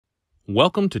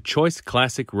Welcome to Choice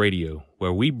Classic Radio,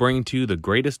 where we bring to you the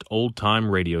greatest old-time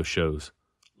radio shows.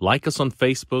 Like us on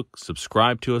Facebook,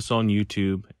 subscribe to us on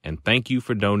YouTube, and thank you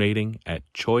for donating at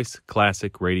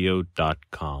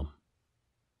choiceclassicradio.com.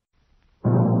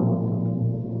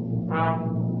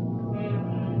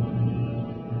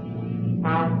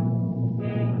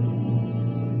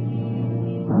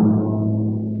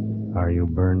 Are you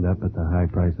burned up at the high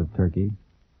price of turkey?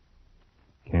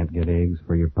 Can't get eggs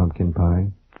for your pumpkin pie?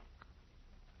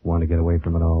 Want to get away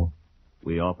from it all?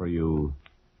 We offer you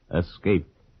Escape.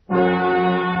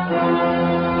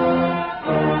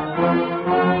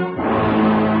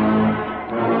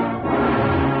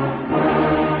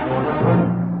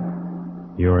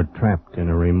 You're trapped in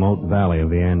a remote valley of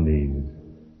the Andes,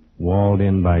 walled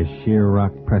in by sheer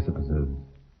rock precipices,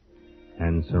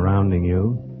 and surrounding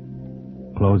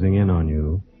you, closing in on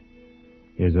you,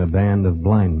 is a band of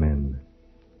blind men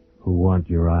who want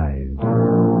your eyes.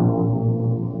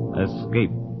 Escape,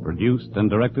 produced and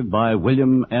directed by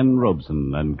William N.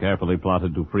 Robeson and carefully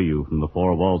plotted to free you from the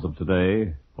four walls of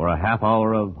today for a half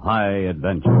hour of high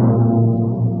adventure.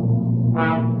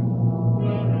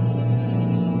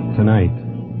 Tonight,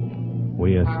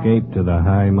 we escape to the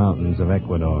high mountains of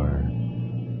Ecuador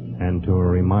and to a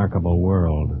remarkable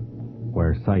world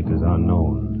where sight is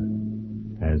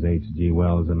unknown, as H.G.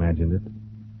 Wells imagined it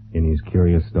in his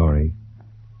curious story,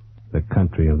 The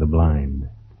Country of the Blind.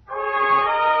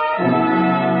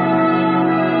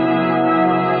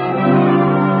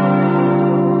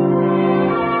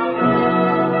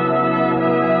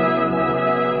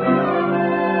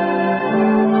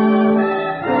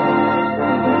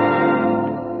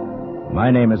 My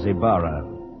name is Ibarra.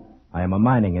 I am a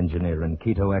mining engineer in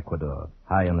Quito, Ecuador,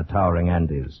 high in the towering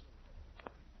Andes.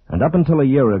 And up until a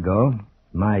year ago,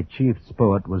 my chief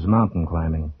sport was mountain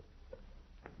climbing.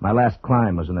 My last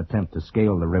climb was an attempt to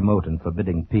scale the remote and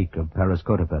forbidding peak of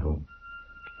Pariscotopetl,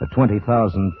 a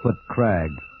 20,000-foot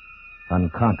crag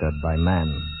unconquered by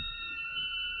man.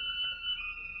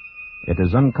 It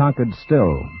is unconquered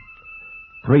still.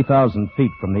 3,000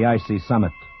 feet from the icy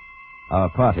summit, our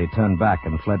party turned back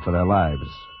and fled for their lives.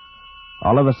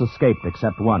 All of us escaped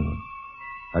except one,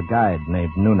 a guide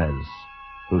named Nunez,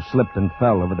 who slipped and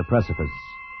fell over the precipice,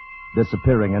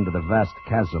 disappearing into the vast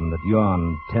chasm that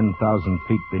yawned 10,000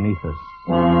 feet beneath us.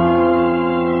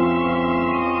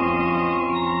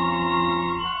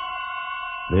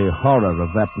 The horror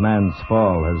of that man's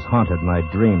fall has haunted my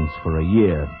dreams for a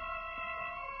year.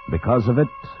 Because of it,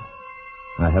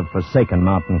 I have forsaken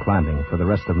mountain climbing for the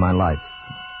rest of my life.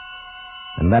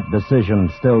 And that decision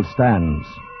still stands,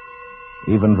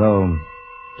 even though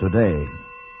today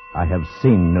I have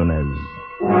seen Nunez.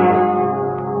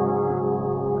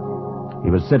 He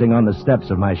was sitting on the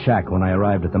steps of my shack when I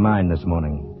arrived at the mine this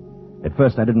morning. At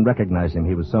first I didn't recognize him.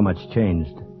 He was so much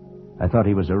changed. I thought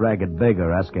he was a ragged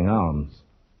beggar asking alms.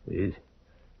 Is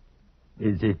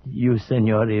it you,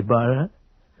 Senor Ibarra?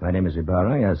 My name is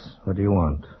Ibarra, yes. What do you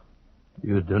want?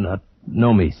 You do not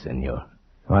know me, Senor.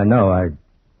 I know,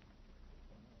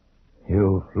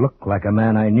 You look like a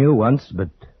man I knew once,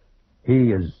 but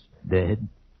he is... Dead?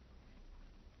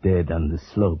 Dead on the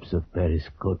slopes of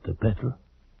Pariscotopetl?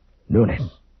 Nunez.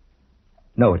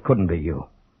 No, it couldn't be you.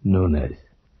 Nunez.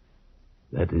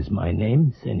 That is my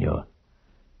name, Senor.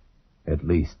 At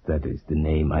least that is the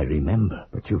name I remember.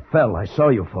 But you fell. I saw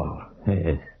you fall.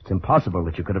 Yes. It's impossible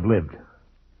that you could have lived.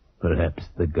 Perhaps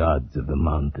the gods of the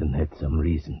mountain had some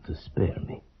reason to spare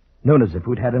me. Nunez, if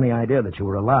we'd had any idea that you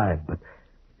were alive, but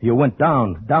you went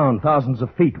down thousands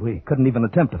of feet. We couldn't even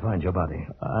attempt to find your body.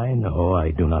 I know.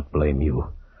 I do not blame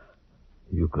you.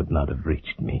 You could not have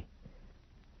reached me.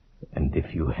 And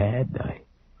if you had,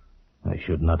 I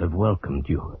should not have welcomed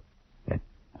you at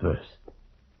first.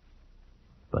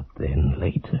 But then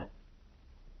later.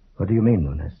 What do you mean,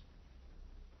 Nunez?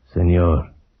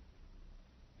 Senor,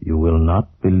 you will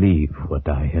not believe what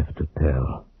I have to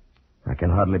tell. I can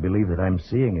hardly believe that I'm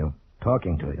seeing you,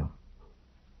 talking to you.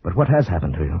 But what has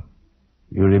happened to you?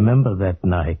 You remember that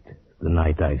night, the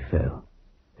night I fell?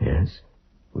 Yes.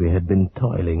 We had been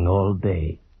toiling all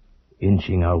day,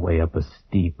 inching our way up a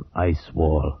steep ice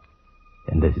wall.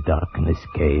 And as darkness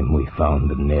came, we found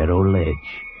a narrow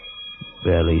ledge,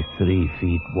 barely 3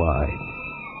 feet wide.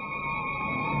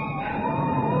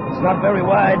 It's not very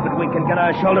wide, but we can get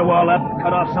our shoulder wall up,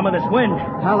 cut off some of this wind.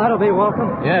 Well, that'll be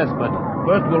welcome. Yes, but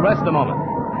first we'll rest a moment.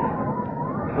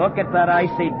 Look at that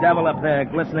icy devil up there,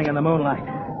 glistening in the moonlight.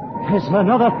 There's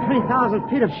another 3,000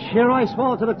 feet of sheer ice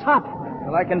wall to the top.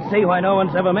 Well, I can see why no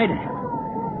one's ever made it.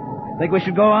 Think we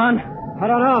should go on? I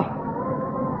don't know.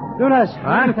 Nunez,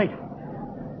 what do you think?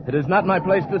 It is not my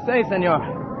place to say, senor.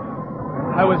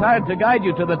 I was hired to guide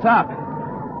you to the top.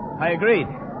 I agreed.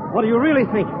 What do you really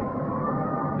think?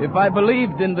 If I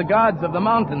believed in the gods of the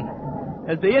mountain,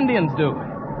 as the Indians do,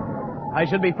 I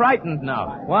should be frightened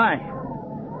now. Why?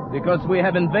 Because we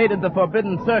have invaded the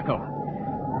Forbidden Circle.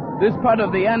 This part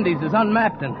of the Andes is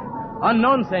unmapped and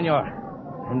unknown, senor.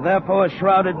 And therefore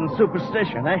shrouded in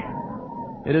superstition, eh?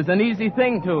 It is an easy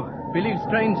thing to believe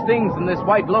strange things in this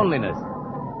white loneliness.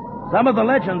 Some of the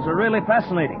legends are really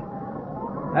fascinating.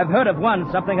 I've heard of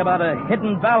one, something about a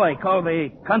hidden valley called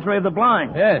the Country of the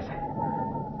Blind. Yes.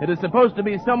 It is supposed to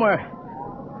be somewhere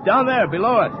down there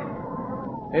below us.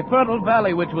 A fertile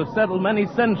valley which was settled many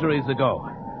centuries ago,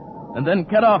 and then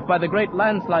cut off by the great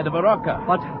landslide of Arauca.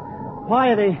 But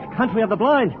why the Country of the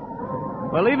Blind?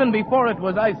 Well, even before it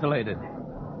was isolated,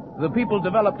 the people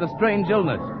developed a strange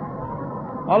illness.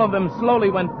 All of them slowly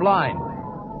went blind.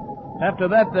 After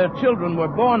that, their children were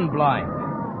born blind.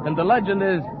 And the legend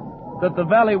is that the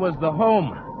valley was the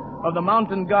home of the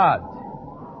mountain gods.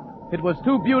 It was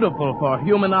too beautiful for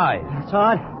human eyes. That's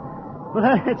odd.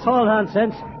 But it's all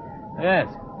nonsense. Yes,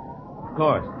 of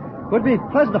course. Would be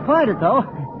pleasant to find it, though.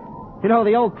 You know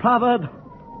the old proverb,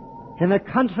 in the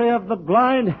country of the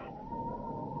blind,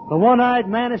 the one-eyed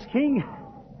man is king?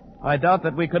 I doubt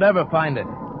that we could ever find it.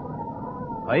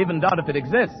 I even doubt if it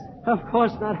exists. Of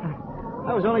course not.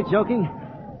 I was only joking.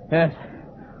 Yes.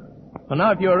 Well,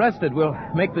 now, if you're arrested, we'll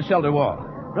make the shelter wall.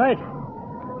 Right.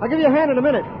 I'll give you a hand in a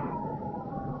minute.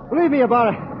 Believe me,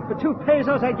 Ibarra, for 2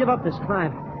 pesos, I'd give up this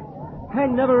climb. I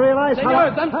never realized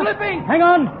Senors, I'm slipping! Hang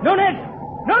on! No net!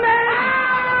 No net!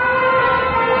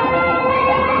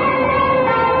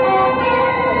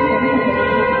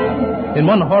 In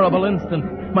one horrible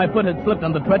instant, my foot had slipped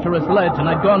on the treacherous ledge, and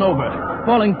I'd gone over,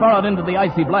 falling far out into the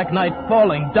icy black night,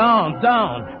 falling down,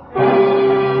 down.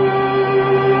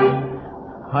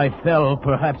 I fell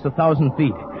perhaps 1,000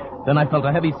 feet. Then I felt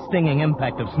a heavy stinging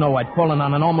impact of snow. I'd fallen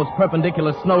on an almost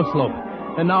perpendicular snow slope.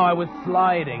 And now I was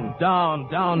sliding down,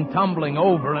 down, tumbling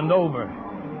over and over.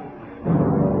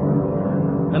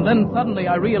 And then suddenly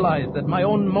I realized that my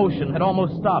own motion had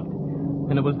almost stopped.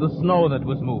 And it was the snow that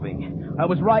was moving. I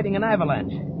was riding an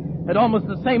avalanche. At almost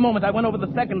the same moment, I went over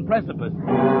the second precipice.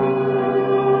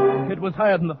 It was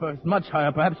higher than the first, much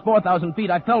higher, perhaps 4,000 feet.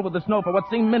 I fell with the snow for what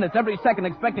seemed minutes, every second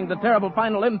expecting the terrible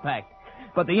final impact.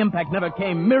 But the impact never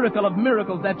came. Miracle of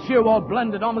miracles, that sheer wall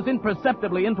blended almost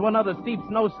imperceptibly into another steep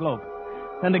snow slope.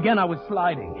 And again I was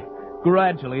sliding.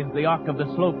 Gradually, as the arc of the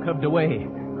slope curved away,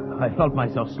 I felt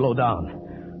myself slow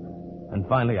down. And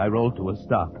finally I rolled to a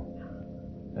stop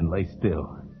and lay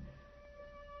still.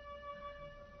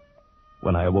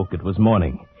 When I awoke, it was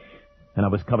morning, and I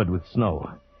was covered with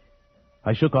snow.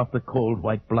 I shook off the cold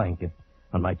white blanket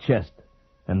on my chest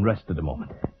and rested a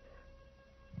moment.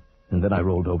 And then I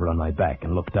rolled over on my back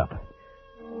and looked up.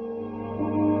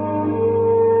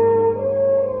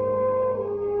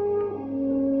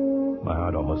 My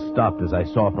heart almost stopped as I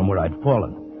saw from where I'd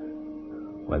fallen.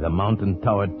 Why, the mountain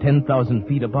towered 10,000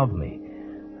 feet above me.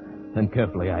 Then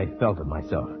carefully I felt of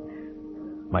myself.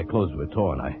 My clothes were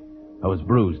torn. I was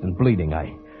bruised and bleeding.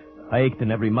 I ached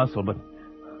in every muscle, but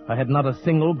I had not a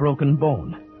single broken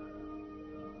bone.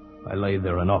 I lay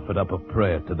there and offered up a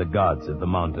prayer to the gods of the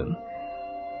mountain.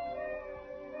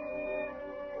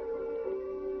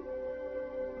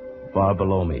 Far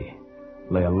below me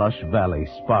lay a lush valley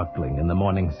sparkling in the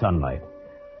morning sunlight.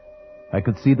 I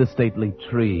could see the stately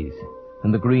trees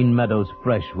and the green meadows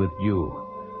fresh with dew.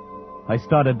 I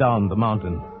started down the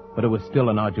mountain, but it was still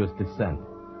an arduous descent.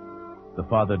 The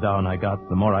farther down I got,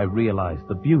 the more I realized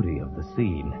the beauty of the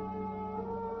scene.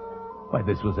 Why,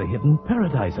 this was a hidden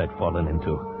paradise I'd fallen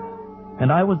into,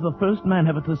 and I was the first man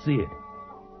ever to see it.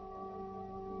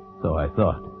 So I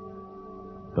thought,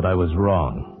 but I was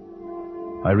wrong.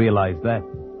 I realized that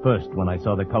first when I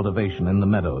saw the cultivation in the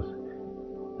meadows,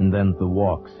 and then the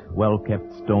walks,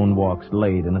 well-kept stone walks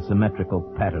laid in a symmetrical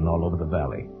pattern all over the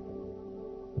valley.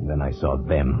 And then I saw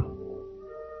them.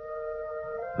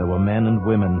 There were men and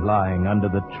women lying under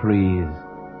the trees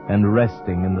and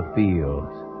resting in the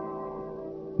fields.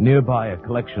 Nearby, a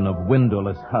collection of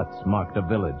windowless huts marked a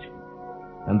village,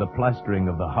 and the plastering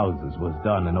of the houses was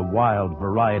done in a wild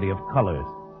variety of colors.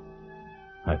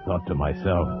 I thought to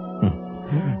myself,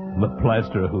 the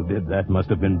plasterer who did that must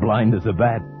have been blind as a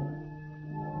bat.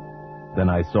 Then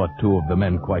I saw 2 of the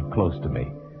men quite close to me.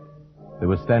 They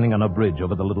were standing on a bridge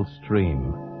over the little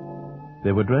stream.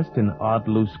 They were dressed in odd,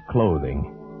 loose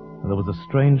clothing, and there was a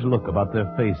strange look about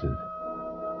their faces.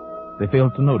 They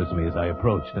failed to notice me as I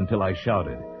approached until I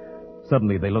shouted.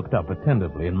 Suddenly they looked up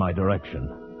attentively in my direction.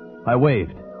 I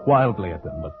waved wildly at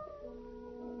them, but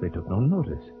they took no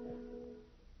notice.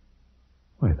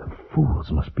 Why, the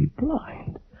fools must be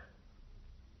blind.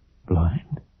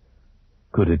 Blind?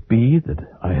 Could it be that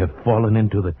I have fallen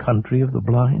into the country of the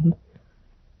blind?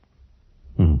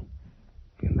 In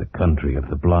the country of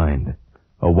the blind,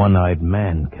 a one-eyed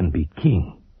man can be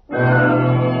king.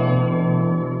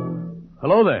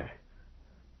 Hello there.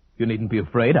 You needn't be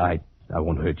afraid. I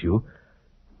won't hurt you.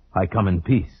 I come in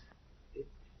peace.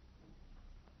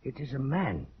 It is a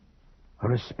man,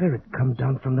 or a spirit come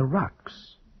down from the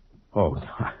rocks. Oh,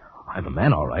 I'm a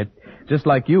man, all right. Just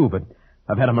like you, but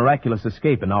I've had a miraculous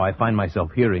escape, and now I find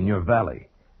myself here in your valley.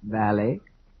 Valley?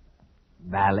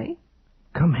 Valley?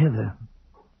 Come hither.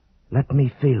 Let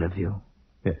me feel of you.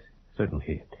 Yes,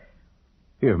 certainly.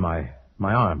 Here, my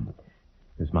arm.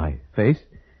 Is my face.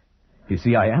 You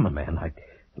see, I am a man,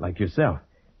 like yourself.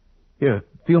 Here,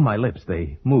 feel my lips.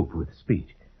 They move with speech.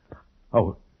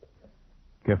 Oh,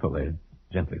 careful there.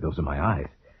 Gently, those are my eyes.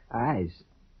 Eyes?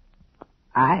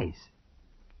 Eyes?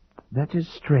 That is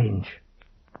strange.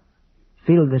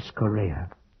 Feel this Korea.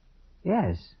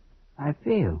 Yes, I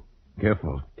feel.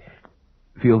 Careful.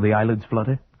 Feel the eyelids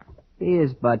flutter? He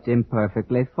is but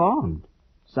imperfectly formed.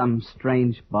 Some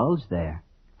strange bulge there.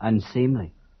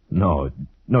 Unseemly. No.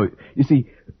 You see,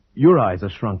 your eyes are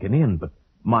shrunken in, but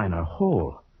mine are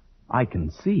whole. I can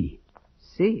see.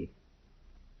 See?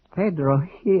 Pedro,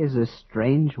 he is a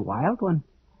strange wild one.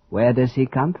 Where does he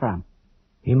come from?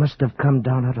 He must have come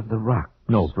down out of the rocks.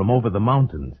 No, from over the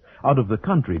mountains, out of the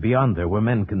country beyond there where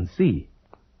men can see.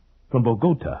 From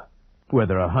Bogota, where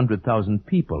there are 100,000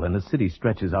 people and a city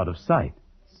stretches out of sight.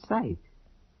 Sight?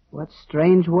 What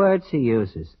strange words he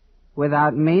uses,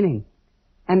 without meaning.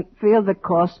 And feel the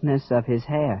coarseness of his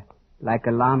hair, like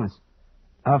a llama's.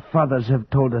 Our fathers have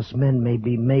told us men may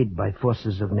be made by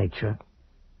forces of nature.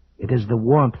 It is the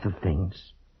warmth of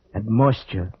things, and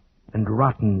moisture, and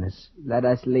rottenness. Let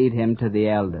us lead him to the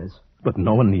elders. But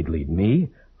no one need lead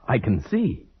me. I can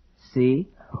see. See?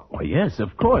 Oh, yes,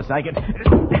 of course, I can...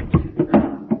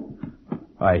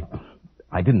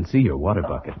 I didn't see your water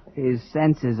bucket. His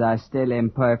senses are still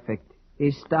imperfect.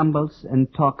 He stumbles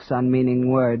and talks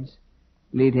unmeaning words.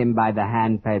 Lead him by the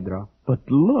hand, Pedro. But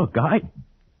look,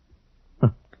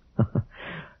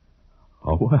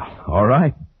 Oh, well, all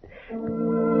right.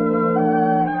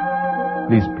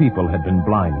 These people had been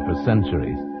blind for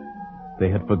centuries. They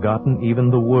had forgotten even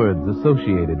the words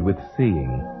associated with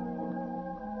seeing.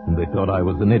 And they thought I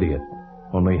was an idiot,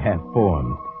 only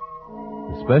half-formed.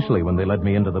 Especially when they led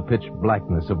me into the pitch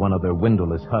blackness of one of their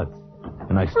windowless huts.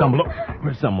 And I stumbled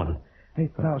over someone.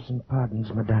 1,000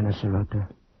 pardons, Medina Sarota.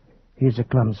 He's a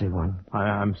clumsy one.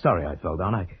 I'm sorry I fell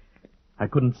down. I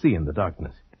couldn't see in the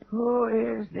darkness. Who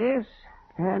is this?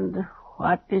 And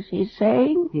what is he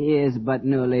saying? He is but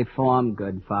newly formed,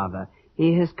 good father.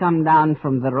 He has come down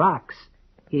from the rocks.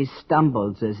 He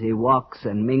stumbles as he walks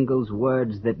and mingles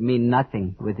words that mean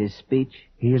nothing with his speech.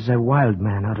 He is a wild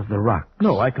man out of the rocks.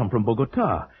 No, I come from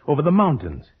Bogota, over the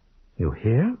mountains. You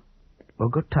hear?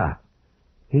 Bogota.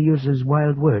 He uses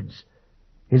wild words.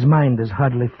 His mind is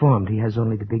hardly formed. He has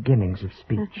only the beginnings of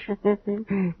speech.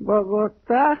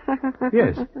 Bogota?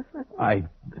 Yes.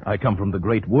 I come from the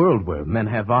great world where men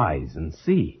have eyes and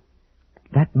see.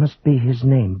 That must be his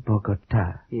name,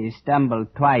 Bogota. He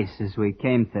stumbled twice as we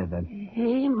came thither.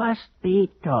 He must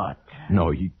be taught.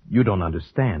 No, you don't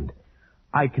understand.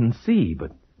 I can see,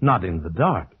 but not in the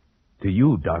dark. To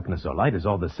you, darkness or light is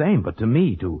all the same, but to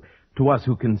me, to us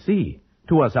who can see,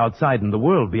 to us outside in the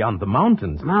world beyond the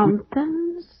mountains... Mountains?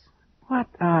 What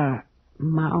are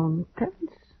mountains?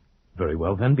 Very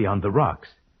well, then, beyond the rocks.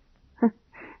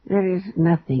 There is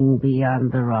nothing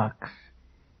beyond the rocks.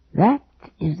 That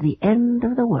is the end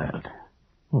of the world.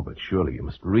 Oh, but surely you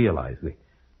must realize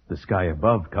the sky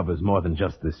above covers more than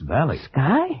just this valley.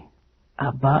 Sky?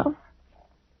 Above?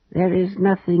 There is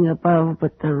nothing above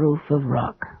but the roof of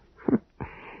rock.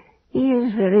 He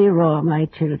is very raw, my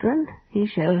children. He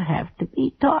shall have to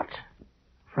be taught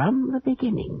from the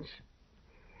beginnings.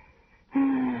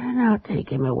 Now take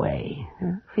him away.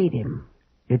 Feed him.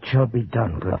 It shall be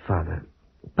done, good father.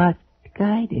 But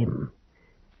guide him.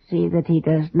 See that he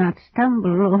does not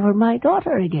stumble over my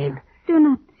daughter again. Do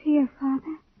not fear,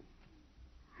 Father.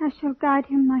 I shall guide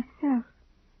him myself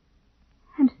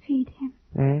and feed him.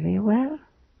 Very well.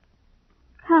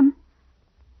 Come.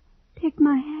 Take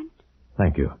my hand.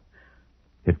 Thank you.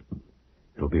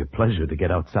 It'll be a pleasure to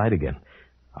get outside again,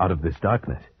 out of this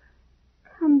darkness.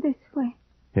 Come this way.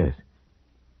 Yes.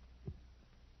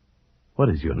 What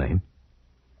is your name?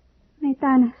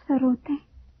 Medina Sarote.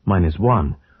 Mine is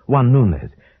Juan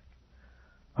Nunez.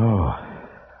 Oh,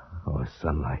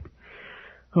 sunlight.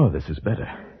 Oh, this is better.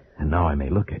 And now I may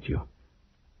look at you.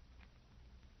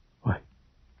 Why,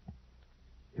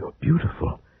 you're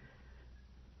beautiful.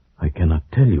 I cannot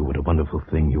tell you what a wonderful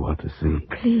thing you are to see.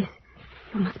 Please,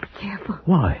 You must be careful.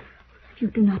 Why? If you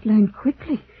do not learn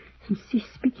quickly and cease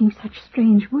speaking such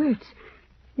strange words,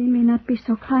 they may not be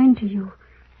so kind to you.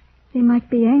 They might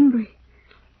be angry.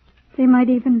 They might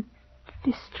even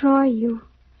destroy you.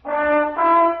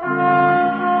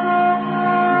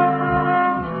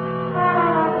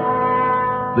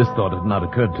 This thought had not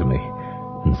occurred to me,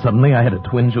 and suddenly I had a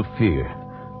twinge of fear.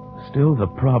 Still, the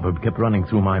proverb kept running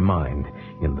through my mind.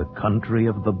 In the country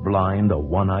of the blind, a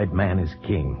one-eyed man is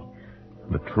king.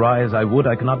 But try as I would,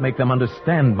 I could not make them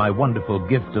understand my wonderful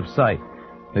gift of sight.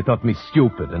 They thought me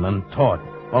stupid and untaught,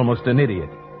 almost an idiot.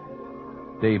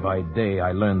 Day by day,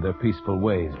 I learned their peaceful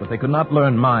ways, but they could not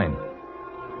learn mine.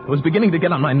 It was beginning to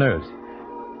get on my nerves.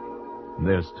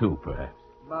 Theirs too, perhaps.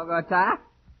 Bogota?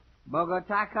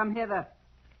 Bogota, come hither.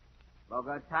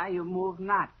 Bogota, you move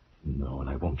not. No, and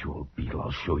I won't, you old beetle.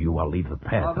 I'll show you. I'll leave the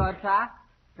path. Bogota,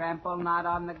 trample not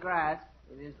on the grass.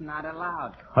 It is not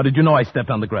allowed. How did you know I stepped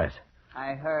on the grass?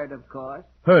 I heard, of course.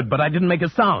 Heard, but I didn't make a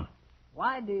sound.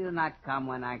 Why do you not come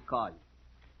when I call you?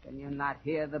 Can you not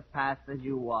hear the path as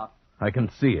you walk? I can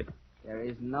see it. There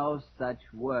is no such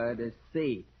word as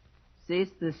see.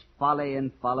 Cease this folly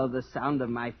and follow the sound of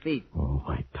my feet. Oh,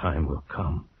 my time will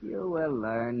come. You will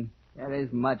learn. There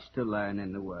is much to learn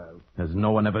in the world. Has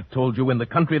no one ever told you in the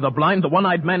country of the blind, the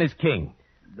one-eyed man is king?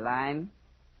 Blind?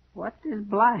 What is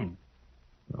blind?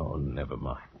 Oh, never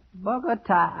mind.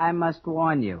 Bogota, I must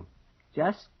warn you.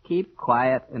 Just keep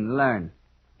quiet and learn.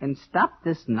 And stop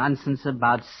this nonsense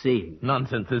about seeing.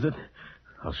 Nonsense, is it?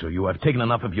 I'll show you I've taken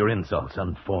enough of your insults.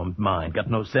 Unformed mind. Got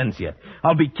no sense yet.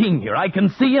 I'll be king here. I can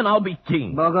see and I'll be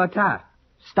king. Bogota,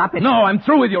 stop it. No, I'm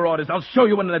through with your orders. I'll show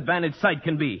you what an advantage sight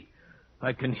can be.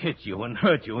 I can hit you and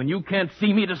hurt you, and you can't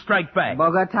see me to strike back.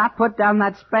 Bogota, put down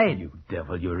that spade. You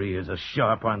devil, your ears are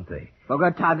sharp, aren't they?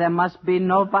 Bogota, there must be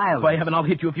no violence. By heaven, I'll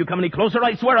hit you if you come any closer.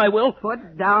 I swear I will.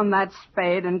 Put down that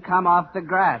spade and come off the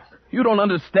grass. You don't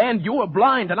understand. You are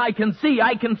blind, and I can see.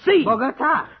 I can see.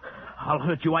 Bogota. I'll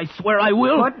hurt you. I swear I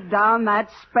will. Put down that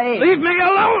spade. Leave me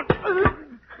alone!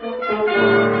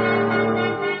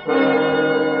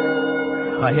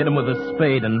 I hit him with a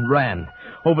spade and ran.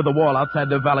 Over the wall, outside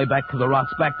the valley, back to the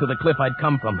rocks, back to the cliff I'd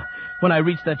come from. When I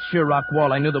reached that sheer rock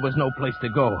wall, I knew there was no place to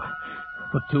go.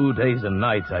 For 2 days and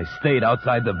nights, I stayed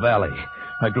outside the valley.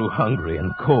 I grew hungry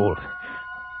and cold.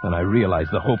 Then I realized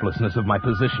the hopelessness of my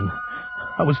position.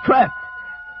 I was trapped.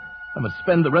 I must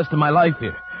spend the rest of my life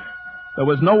here. There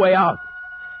was no way out.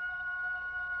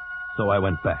 So I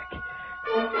went back.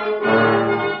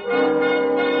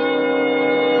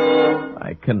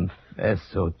 I confess,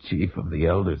 O chief of the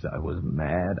elders, I was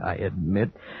mad. I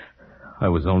admit I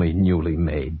was only newly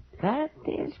made. That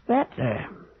is better.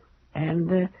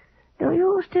 And do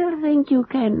you still think you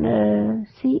can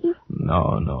see?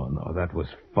 No. That was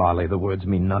folly. The words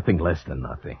mean nothing less than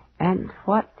nothing. And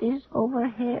what is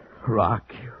overhead?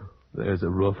 Rock. There's a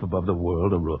roof above the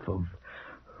world, a roof of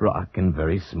rock and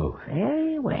very smooth.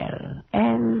 Very well.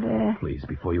 And... Please,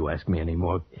 before you ask me any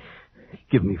more,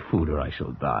 give me food or I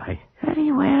shall die.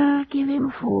 Very well, give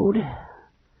him food.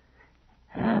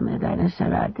 Medina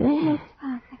Sarate. Yes,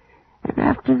 Father. And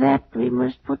after that, we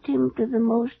must put him to the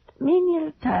most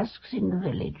menial tasks in the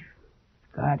village.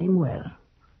 Guard him well.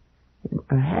 And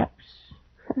perhaps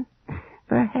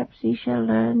he shall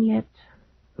learn yet.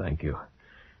 Thank you.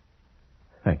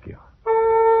 Thank you.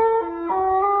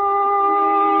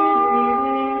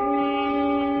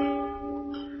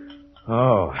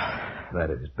 Oh, that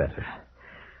is better.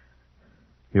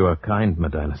 You are kind,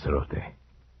 Medina Sarote.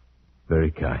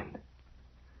 Very kind.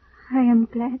 I am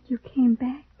glad you came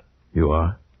back. You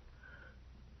are?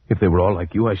 If they were all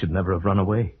like you, I should never have run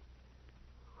away.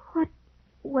 What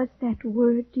was that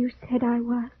word you said I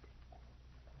was?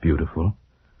 Beautiful.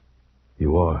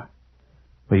 You are.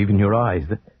 But even your eyes,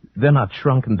 they're not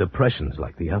shrunken depressions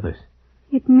like the others.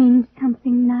 It means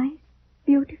something nice,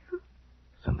 beautiful.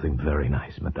 Something very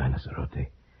nice, Medina Sarote.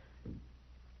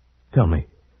 Tell me,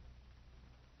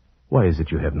 why is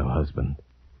it you have no husband?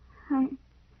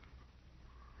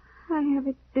 I have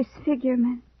a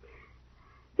disfigurement.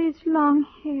 These long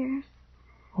hairs.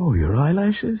 Oh, your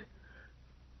eyelashes?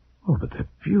 Oh, but they're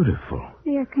beautiful.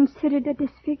 They are considered a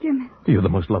disfigurement. You're the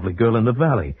most lovely girl in the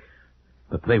valley.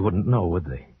 But they wouldn't know, would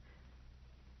they?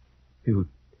 You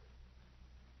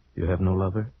have no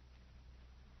lover?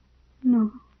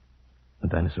 No.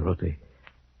 Medina Sarote,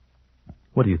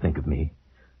 what do you think of me?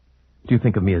 Do you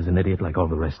think of me as an idiot like all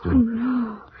the rest do? Oh,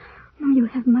 no. No, you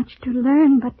have much to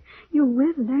learn, but you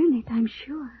will learn it, I'm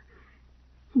sure.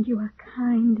 And you are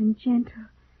kind and gentle.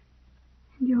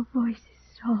 And your voice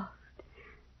is soft.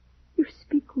 You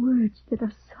speak words that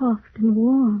are soft and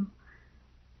warm.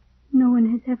 No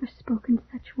one has ever spoken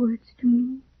such words to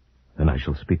me. Then I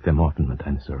shall speak them often,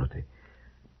 Medina Sarote.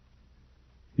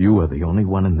 You are the only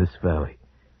one in this valley,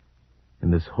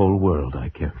 in this whole world I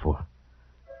care for.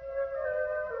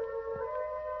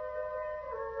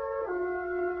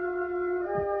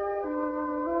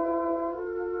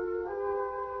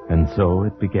 And so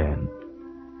it began.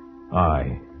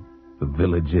 I, the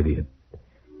village idiot,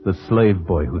 the slave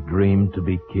boy who dreamed to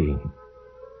be king.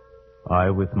 I,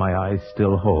 with my eyes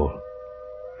still whole,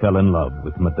 fell in love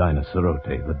with Medina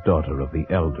Sarote, the daughter of the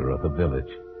elder of the village.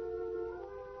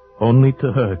 Only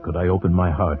to her could I open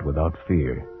my heart without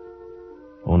fear.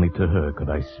 Only to her could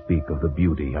I speak of the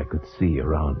beauty I could see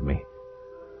around me.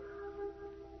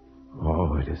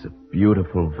 Oh, it is a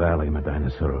beautiful valley,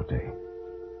 Medina Sarote.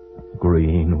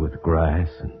 Green with grass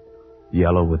and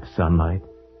yellow with sunlight.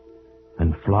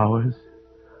 And flowers,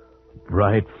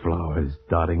 bright flowers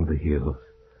dotting the hills.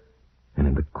 And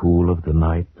in the cool of the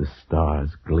night, the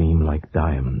stars gleam like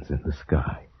diamonds in the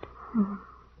sky. Oh,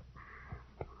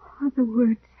 the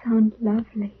words sound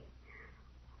lovely.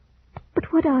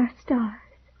 But what are stars?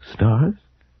 Stars?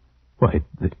 Why,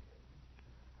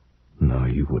 No,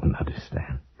 you wouldn't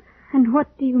understand. And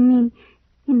what do you mean,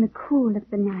 in the cool of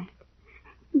the night?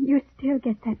 You still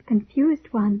get that confused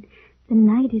one. The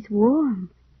night is warm.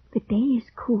 The day is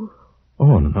cool.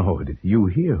 Oh, no, it is you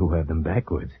here who have them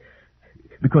backwards.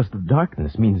 Because the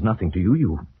darkness means nothing to you.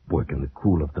 You work in the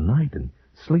cool of the night and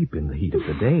sleep in the heat of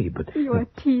the day, but... You are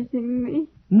teasing me.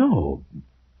 No.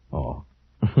 Oh.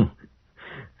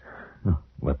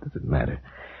 What does it matter?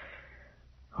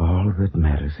 All that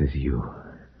matters is you.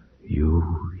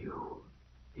 You.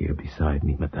 Here beside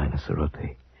me, Medina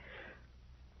Sarote.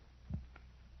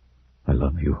 I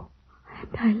love you.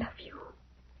 And I love you.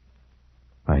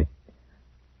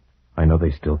 I know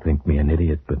they still think me an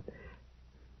idiot, but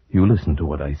you listen to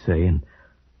what I say, and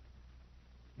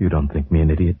you don't think me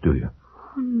an idiot, do you?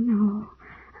 Oh, no.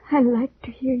 I like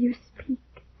to hear you speak.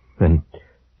 Then,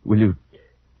 would you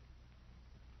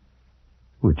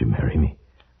marry me?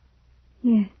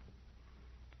 Yes.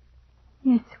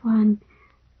 Yes, Juan.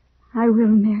 I will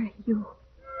marry you.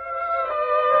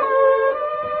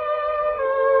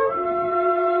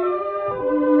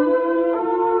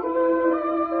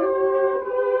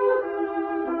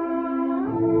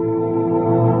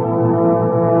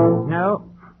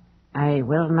 I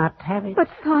will not have it. But,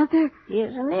 Father... He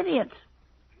is an idiot.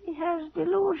 He has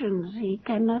delusions. He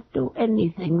cannot do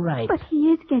anything right. But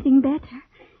he is getting better.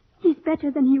 He's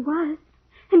better than he was.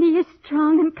 And he is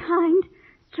strong and kind.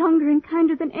 Stronger and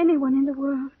kinder than anyone in the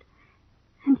world.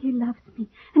 And he loves me.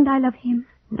 And I love him.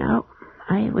 No,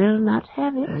 I will not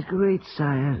have it. Great,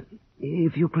 sire.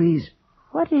 If you please.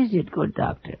 What is it, good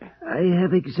doctor? I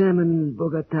have examined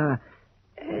Bogota,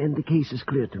 and the case is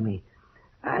clear to me.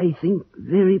 I think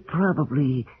very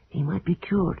probably he might be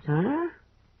cured. Huh?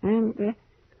 And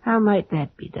how might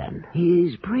that be done?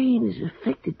 His brain is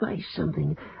affected by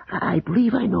something. I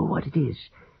believe I know what it is.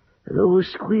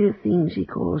 Those queer things he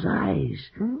calls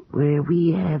eyes. Where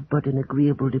we have but an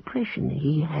agreeable depression,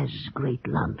 he has great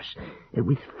lumps,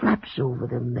 with flaps over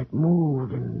them that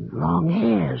move and long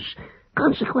hairs.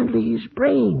 Consequently, his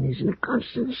brain is in a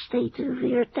constant state of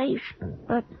irritation.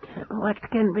 But what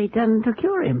can be done to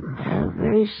cure him? A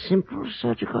very simple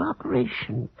surgical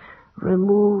operation.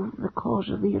 Remove the cause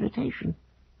of the irritation.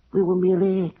 We will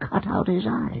merely cut out his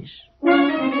eyes.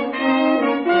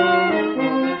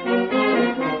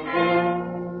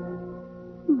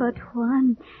 But,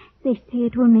 Juan, they say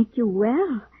it will make you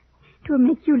well. It will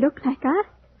make you look like us.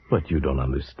 But you don't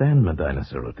understand, Medina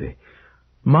Sarote.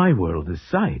 My world is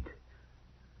sight.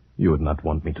 You would not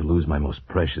want me to lose my most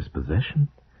precious possession?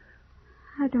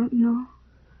 I don't know.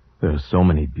 There are so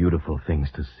many beautiful things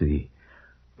to see.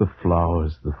 The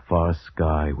flowers, the far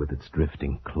sky with its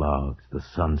drifting clouds, the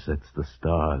sunsets, the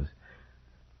stars.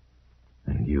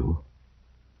 And you.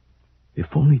 If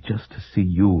only just to see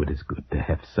you it is good to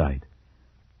have sight.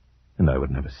 And I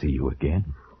would never see you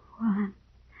again. Juan,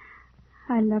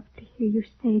 I love to hear you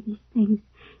say these things,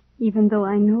 even though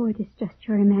I know it is just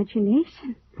your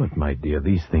imagination. But, my dear,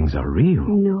 these things are real.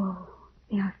 No,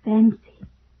 they are fancy.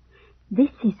 This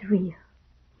is real.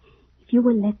 If you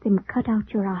will let them cut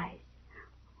out your eyes,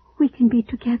 we can be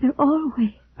together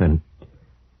always. Then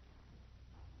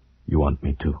you want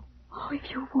me to? Oh,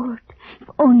 if you would. If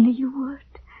only you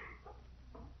would.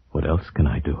 What else can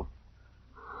I do?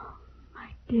 My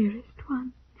dearest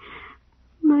one.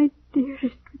 My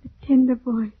dearest with a tender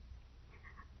voice.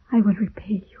 I will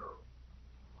repay you.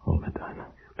 Oh, Medina.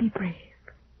 Be brave.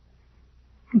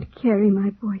 And carry my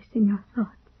voice in your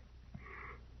thoughts.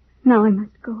 Now I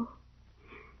must go.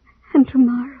 And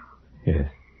tomorrow...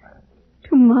 Yes.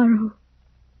 Tomorrow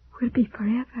will be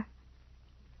forever.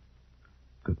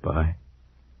 Goodbye.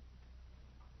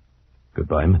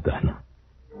 Goodbye, Medina.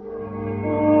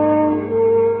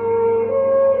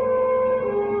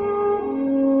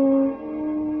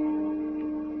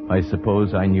 I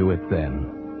suppose I knew it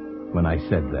then, when I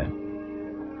said that.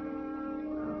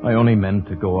 I only meant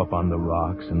to go up on the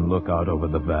rocks and look out over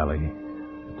the valley,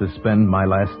 to spend my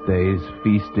last days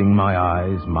feasting my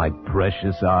eyes, my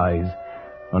precious eyes,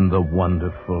 on the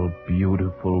wonderful,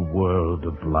 beautiful world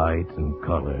of light and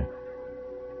color.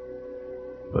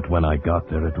 But when I got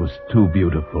there, it was too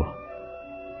beautiful,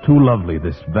 too lovely,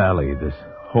 this valley, this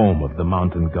home of the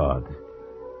mountain gods.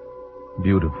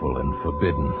 Beautiful and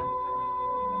forbidden.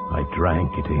 I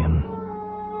drank it in.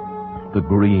 The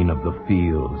green of the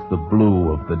fields, the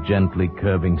blue of the gently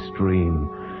curving stream,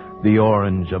 the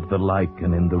orange of the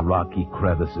lichen in the rocky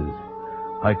crevices.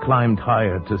 I climbed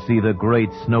higher to see the great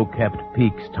snow-capped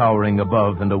peaks towering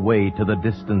above and away to the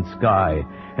distant sky,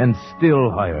 and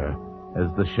still higher as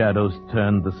the shadows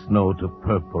turned the snow to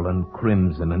purple and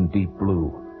crimson and deep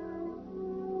blue.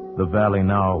 The valley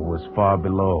now was far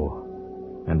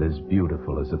below and as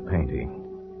beautiful as a painting.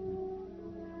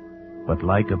 But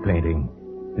like a painting,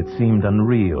 it seemed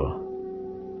unreal.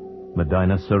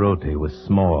 Medina Sarote was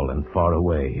small and far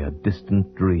away, a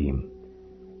distant dream.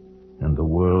 And the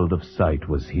world of sight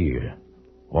was here,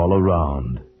 all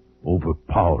around,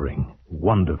 overpowering,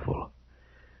 wonderful.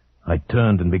 I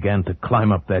turned and began to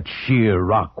climb up that sheer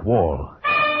rock wall.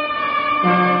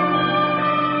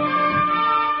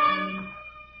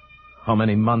 How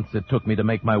many months it took me to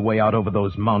make my way out over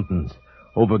those mountains,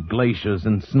 over glaciers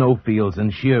and snowfields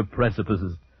and sheer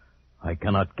precipices, I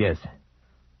cannot guess.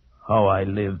 How I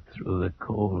lived through the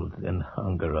cold and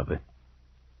hunger of it,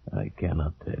 I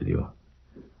cannot tell you.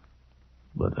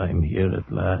 But I'm here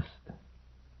at last,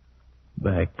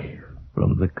 back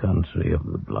from the country of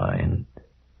the blind.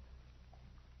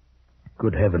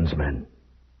 Good heavens, man.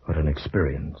 What an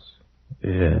experience.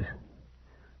 Yes.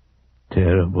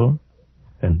 Terrible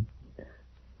and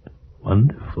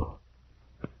wonderful.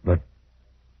 But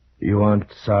you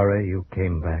aren't sorry you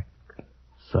came back?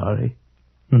 Sorry?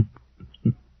 I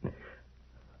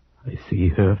see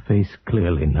her face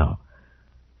clearly now.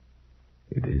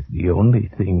 It is the only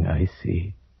thing I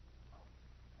see.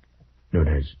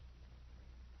 Nunez,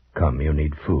 come, you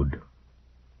need food.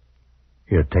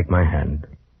 Here, take my hand.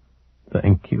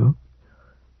 Thank you.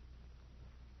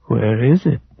 Where is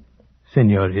it,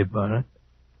 Senor Ibarra?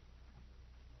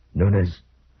 Nunez.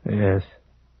 Yes.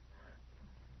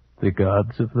 The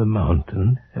gods of the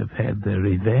mountain have had their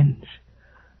revenge.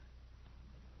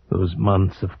 Those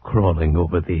months of crawling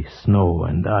over the snow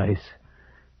and ice,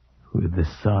 with the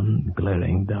sun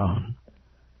glaring down.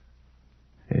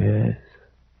 Yes.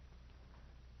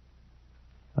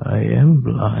 I am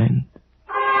blind.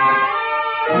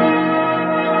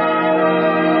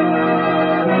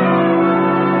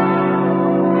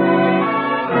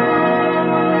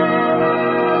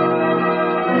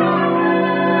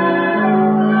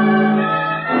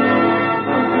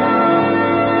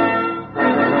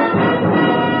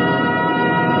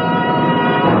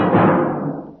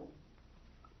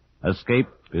 Escape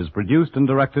is produced and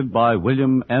directed by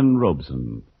William N.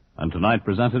 Robeson, and tonight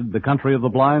presented The Country of the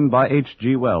Blind by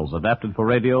H.G. Wells, adapted for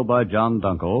radio by John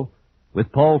Dunkel,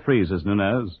 with Paul Frees as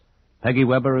Nunez, Peggy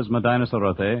Weber as Medina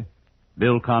Sarote,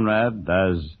 Bill Conrad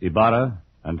as Ibarra,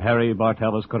 and Harry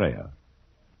Bartell as Correa.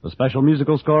 The special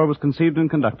musical score was conceived and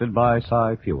conducted by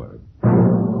Cy Fewer.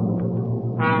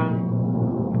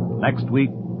 Next week,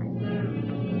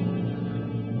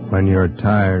 when you're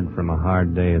tired from a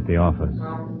hard day at the office,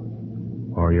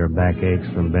 or your back aches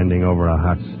from bending over a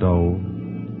hot stove,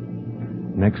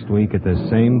 next week at the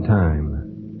same time,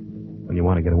 when you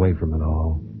want to get away from it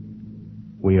all,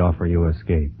 we offer you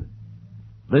Escape.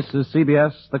 This is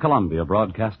CBS, the Columbia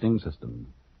Broadcasting System.